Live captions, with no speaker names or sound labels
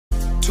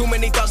Too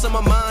many thoughts on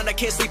my mind, I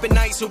can't sleep at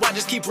night, so I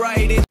just keep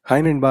writing.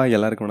 Hi நண்பா,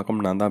 எல்லாருக்கும் வணக்கம்.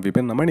 நான் தான்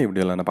விபன். நம்ம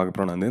வீடியோவில் நான் பார்க்க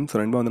போகிறோம். ஸோ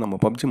நண்பா வந்து நம்ம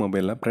பப்ஜி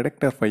மொபைலில்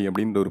ப்ரெடக்டர் 5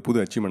 அப்படின்ற ஒரு புது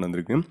அச்சீவ்மெண்ட்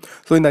வந்திருக்கு.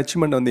 ஸோ இந்த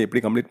அச்சீவ்மெண்ட் வந்து எப்படி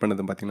கம்ப்ளீட்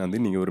பண்ணது பார்த்தீங்கன்னா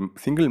வந்து நீங்கள் ஒரு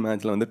சிங்கிள்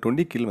மேட்ச்சில் வந்து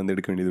 20 கில் வந்து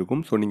எடுக்க வேண்டியது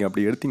இருக்கும். ஸோ நீங்கள்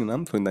அப்படி எடுத்திங்கன்னா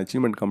ஸோ இந்த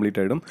அச்சீவ்மெண்ட் கம்ப்ளீட்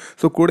ஆகிடும்.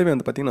 ஸோ கூடவே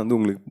வந்து பார்த்தீங்கன்னா வந்து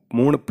உங்களுக்கு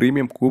 3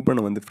 ப்ரீமியம்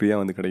கூப்பன் வந்து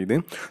ஃப்ரீயாக வந்து கிடைக்குது.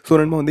 ஸோ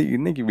நண்பா வந்து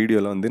இன்றைக்கி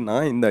வீடியோவில் வந்து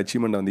நான் இந்த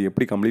அச்சீவ்மெண்ட் வந்து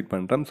எப்படி கம்ப்ளீட்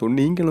பண்ணுறேன், ஸோ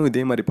நீங்களும்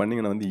இதே மாதிரி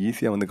பண்ணிங்கன்னா வந்து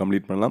ஈஸியாக வந்து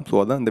கம்ப்ளீட் பண்ணலாம்.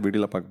 ஸோ அதான் இந்த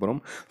வீடியோவில் பார்க்க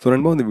போகிறோம். ஸோ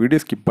நண்பா வந்து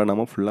வீடியோ ஸ்கிப்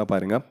பண்ணாமல் ஃபுல்லாக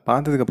பாருங்கள்.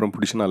 பார்த்ததுக்கப்புறம்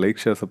பிடிச்சினா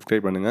லைக், ஷேர்,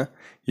 சப்ஸ்கிரைப் பண்ணுங்கள்.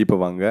 இப்போ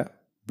வாங்க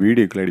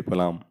வீடியோக்குள்ள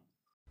அடிப்பலாம்.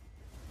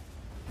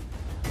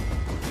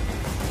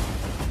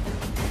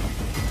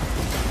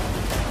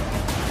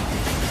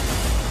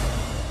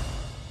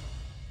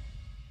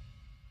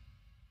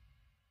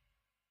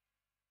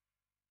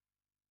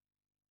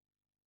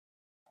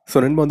 ஸோ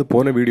நண்பா வந்து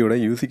போன வீடியோட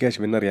யூசி கேஷ்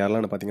வின்னர்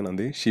யாரெல்லாம் பார்த்தீங்கன்னா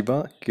வந்து சிவா,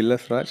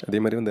 கில்லஸ்ராஜ், அதே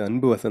மாதிரி வந்து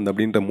அன்பு வசந்த்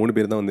அப்படின்ற 3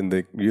 பேர் தான் வந்து இந்த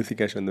யூசி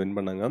கேஷ் வந்து வின்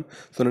பண்ணாங்க.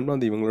 ஸோ நண்பா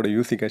வந்து இவங்களோட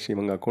யூசி கேஷ்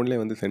இவங்க அக்கௌண்ட்லேயே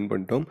வந்து சென்ட்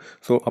பண்ணிட்டோம்.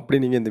 ஸோ அப்படி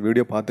நீங்கள் இந்த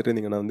வீடியோ பார்த்துட்டு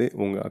இருந்தீங்கன்னா வந்து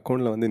உங்கள்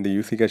அக்கௌண்ட்டில் வந்து இந்த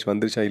யூசி கேஷ்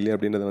வந்துருச்சா இல்லையா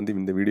அப்படின்றத வந்து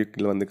இந்த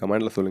வீடியோக்கில் வந்து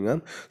கமெண்ட்டில்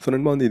சொல்லுங்கள். ஸோ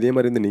நண்பா வந்து இதே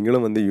மாதிரி வந்து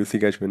நீங்களும் வந்து யூசி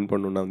கேஷ் வின்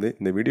பண்ணணும்னா வந்து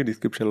இந்த வீடியோ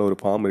டிஸ்கிரிப்ஷனில் ஒரு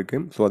ஃபார்ம்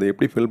இருக்குது. ஸோ அதை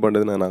எப்படி ஃபில்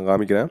பண்ணுறதுன்னு நான்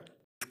காமிக்கிறேன்.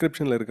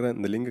 டிஸ்கிரிப்ஷனில் இருக்கிற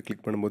இந்த லிங்கை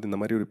கிளிக் பண்ணும்போது இந்த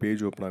மாதிரி ஒரு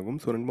பேஜ் ஓப்பன் ஆகும்.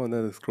 ஸோ நண்பா வந்து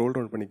அதை ஸ்க்ரோல்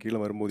டவுன் பண்ணி கீழே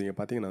வரும்போது இங்கே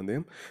பார்த்தீங்கன்னா வந்து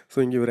ஸோ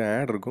இங்கே ஒரு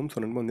ஆட் இருக்கும்.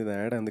 ஸோ நண்பா வந்து இந்த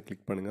ஆடை வந்து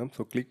கிளிக் பண்ணுங்கள்.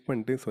 ஸோ கிளிக்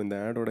பண்ணிட்டு ஸோ இந்த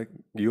ஆடோட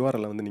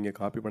யூஆர்எல் வந்து நீங்கள்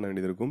காப்பி பண்ண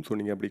வேண்டியது இருக்கும். ஸோ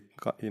நீங்கள் அப்படி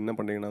என்ன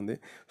பண்ணுறீங்கன்னா வந்து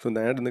ஸோ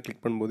இந்த ஆட் வந்து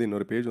கிளிக் பண்ணும்போது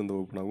இன்னொரு பேஜ் வந்து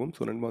ஓப்பன் ஆகும்.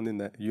 ஸோ நண்பா வந்து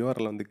இந்த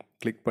யூஆர்எல் வந்து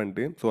கிளிக்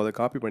பண்ணிட்டு ஸோ அதை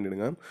காப்பி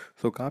பண்ணிவிடுங்க.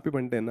 ஸோ காப்பி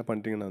பண்ணிட்டு என்ன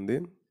பண்ணுறீங்கன்னா வந்து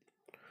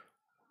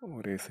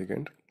ஒரே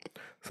செகண்ட்.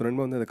 ஸோ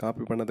நண்பா வந்து அதை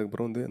காப்பி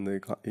பண்ணதுக்கப்புறம் வந்து அந்த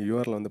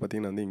யூஆரில் வந்து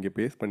பார்த்திங்கன்னா வந்து இங்கே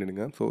பேஸ்ட்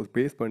பண்ணிவிடுங்க. ஸோ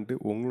பேஸ்ட் பண்ணிட்டு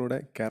உங்களோட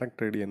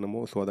கேரக்டர் ஐடி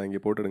என்னமோ ஸோ அதை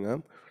இங்கே போட்டுடுங்க.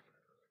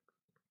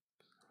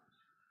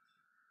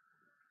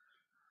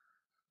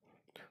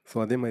 ஸோ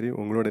அதே மாதிரி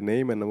உங்களோட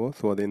நேம் என்னவோ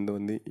ஸோ அதை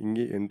வந்து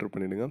இங்கே என்ட்ரு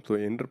பண்ணிவிடுங்க. ஸோ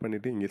என்ட்ரு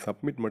பண்ணிவிட்டு இங்கே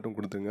சப்மிட் மட்டும்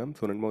கொடுத்துருங்க.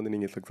 ஸோ நண்பா வந்து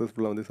நீங்கள்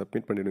சக்ஸஸ்ஃபுல்லாக வந்து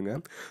சப்மிட் பண்ணிவிடுங்க.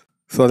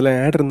 ஸோ அதில்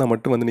ஆட் இருந்தால்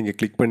மட்டும் வந்து நீங்கள்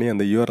கிளிக் பண்ணி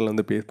அந்த யூஆரில்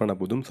வந்து பேஸ்ட் பண்ண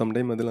போதும்.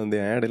 சம்டைம் அதில் வந்து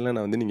ஆட்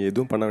இல்லைனா வந்து நீங்கள்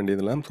எதுவும் பண்ண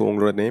வேண்டியதில்லை. ஸோ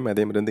உங்களோட நேம்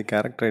அதே மாதிரி வந்து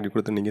கேரக்டர் ஐடி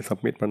கொடுத்து நீங்கள்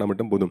சப்மிட் பண்ணால்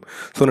மட்டும் போதும்.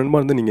 ஸோ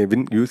நண்பா வந்து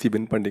நீங்கள் யூசி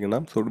வின்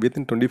பண்ணிட்டீங்கன்னா ஸோ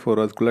வித்தின் 24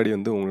 ஹவர்ஸ்க்குள்ளாடி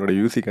வந்து உங்களோட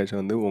யூசி கேஷை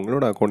வந்து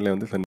உங்களோட அக்கௌண்ட்டில்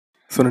வந்து சென்ட்.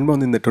 ஸோ நண்பா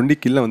வந்து இந்த 20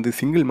 கில்ல வந்து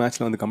சிங்கிள்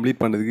மேட்ச்சில் வந்து கம்ப்ளீட்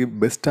பண்ணுறதுக்கு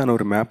பெஸ்ட்டான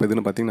ஒரு மேப்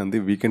எதுன்னு பார்த்தீங்கன்னா வந்து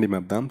வீக்கெண்டி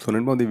மேப் தான். ஸோ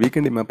நண்பா வந்து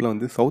வீக்கெண்டி மேப்பில்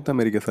வந்து சவுத்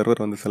அமெரிக்கா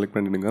சர்வர் வந்து செலக்ட்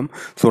பண்ணிடுங்க.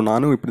 ஸோ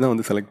நானும் இப்படி தான்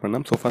வந்து செலக்ட்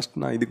பண்ணேன். ஸோ ஃபஸ்ட்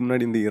நான் இதுக்கு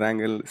முன்னாடி இந்த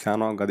இராங்கல்,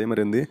 சானாக் அதே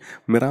மாதிரி வந்து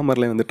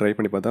மிராமர்லேயே வந்து ட்ரை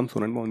பண்ணி பார்த்தேன்.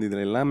 ஸோ நண்பா வந்து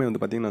இதில் எல்லாமே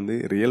வந்து பார்த்திங்கன்னா வந்து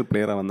ரியல்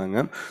பிளேயராக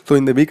வந்தாங்க. ஸோ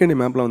இந்த வீக்கெண்டி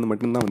மேப்பில் வந்து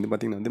மட்டும்தான் வந்து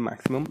பார்த்திங்கன்னா வந்து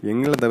மேக்ஸிமம்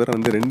எங்களை தவிர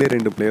வந்து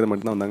 2 பிளேயர்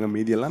மட்டும் தான் வந்தாங்க.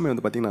 மீதி எல்லாமே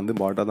வந்து பார்த்திங்கன்னா வந்து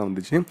பாட்டாக தான்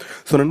வந்துச்சு.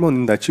 ஸோ நண்பா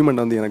வந்து இந்த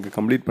அச்சீவ்மெண்ட் வந்து எனக்கு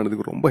கம்ப்ளீட்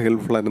பண்ணுறதுக்கு ரொம்ப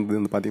ஹெல்ப்ஃபுல்லாக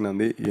இருந்தது வந்து பார்த்திங்கன்னா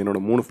வந்து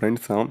என்னோட 3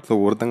 ஃப்ரெண்ட்ஸ் தான்.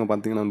 ஸோ ஒருத்தங்க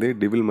பார்த்திங்கன்னா வந்து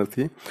டிவில்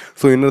மர்சி,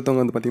 ஸோ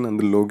இன்னொருத்தவங்க வந்து பார்த்திங்கன்னா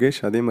வந்து லோகேஷ்,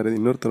 அதே மாதிரி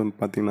இன்னொருத்தர் வந்து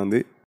பார்த்திங்கன்னா வந்து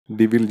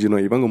டிவில் ஜினோ.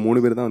 இவங்க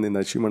 3 பேர் தான் வந்து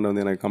இந்த அச்சீவ்மெண்ட்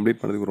வந்து எனக்கு கம்ப்ளீட்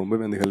பண்ணுறதுக்கு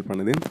ரொம்பவே வந்து ஹெல்ப்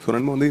பண்ணுது. ஸோ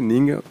நண்பா வந்து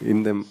நீங்கள்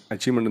இந்த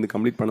அச்சீவ்மெண்ட் வந்து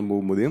கம்ப்ளீட் பண்ண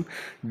போகும்போது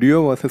டியோ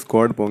வர்சஸ்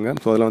ஸ்குவாட் போங்க.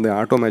 ஸோ அதில் வந்து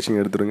ஆட்டோ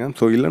மேட்சிங் எடுத்துருங்க.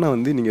 ஸோ இல்லைனா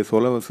வந்து நீங்கள்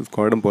சோலோ வர்சஸ்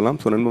ஸ்குவாடும் போகலாம்.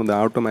 ஸோ நண்பா வந்து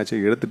ஆட்டோ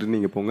மேட்சை எடுத்துகிட்டு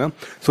நீங்கள் போங்க.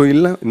 ஸோ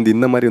இல்லை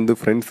இந்த மாதிரி வந்து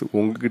ஃப்ரெண்ட்ஸ்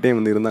உங்ககிட்டே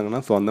வந்து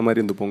இருந்தாங்கன்னா ஸோ அந்த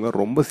மாதிரி வந்து போங்க.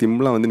 ரொம்ப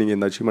சிம்பிளாக வந்து நீங்கள்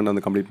இந்த அச்சீவ்மெண்ட்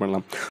வந்து கம்ப்ளீட்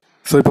பண்ணலாம்.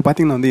 ஸோ இப்போ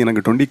பார்த்தீங்கன்னா வந்து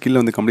எனக்கு 20 கில்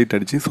வந்து கம்ப்ளீட்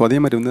ஆகிடுச்சு. ஸோ அதே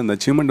மாதிரி வந்து அந்த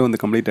அச்சீவ்மெண்ட் வந்து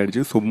கம்ப்ளீட்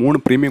ஆகிடுச்சு. ஸோ 3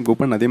 ப்ரீமியம்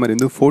கூப்பன் அதே மாதிரி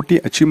வந்து 40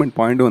 அச்சீவ்மெண்ட்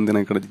பாயிண்ட் வந்து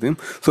எனக்கு கிடச்சிது.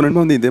 ஸோ நண்பா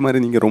வந்து இதே மாதிரி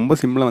நீங்கள் ரொம்ப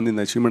சிம்பிளாக வந்து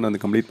இந்த அச்சீவ்மெண்ட்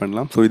வந்து கம்ப்ளீட்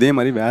பண்ணலாம். ஸோ இதே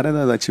மாதிரி வேறு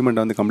ஏதாவது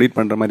அச்சீவ்மெண்ட் வந்து கம்ப்ளீட்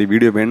பண்ணுற மாதிரி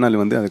வீடியோ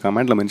வேணாலும் வந்து அதை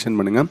கமெண்ட்டில் மென்ஷன்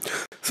பண்ணுங்கள்.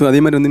 ஸோ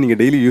அதே மாதிரி வந்து நீங்கள்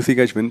டெய்லி யூசி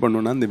கேஷ் வின்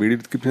பண்ணணும்னா இந்த வீடியோ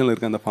டிஸ்கிரிப்ஷனில்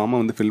இருக்க அந்த ஃபார்மை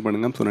வந்து ஃபில்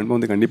பண்ணுங்கள். ஸோ நண்பா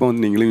வந்து கண்டிப்பாக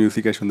வந்து நீங்களும்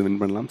யூசி கேஷ் வந்து வின்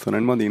பண்ணலாம். ஸோ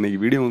நண்பா வந்து இன்றைக்கி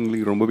வீடியோ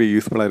உங்களுக்கு ரொம்பவே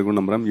யூஸ்ஃபுல்லாக இருக்கும்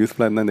நம்புறேன்.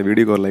 யூஸ்ஃபுல்லாக இருந்தால் இந்த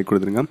வீடியோக்கு ஒரு லைக்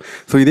கொடுத்துருங்க.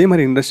 ஸோ இதே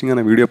மாதிரி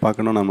இன்ட்ரெஸ்டிங்கான வீடியோ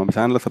பார்க்கணும் நம்ம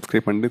சேனலை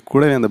சப்ஸ்கிரைப் பண்ணிட்டு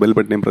கூடவே அந்த பெல்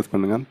பட்டனையும் ப்ரெஸ்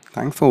பண்ணுங்கள்.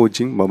 தேங்க்ஸ் ஃபார்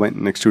வாட்சிங். பாய்.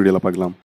 நெக்ஸ்ட் வீடியோவில் பார்க்கலாம்.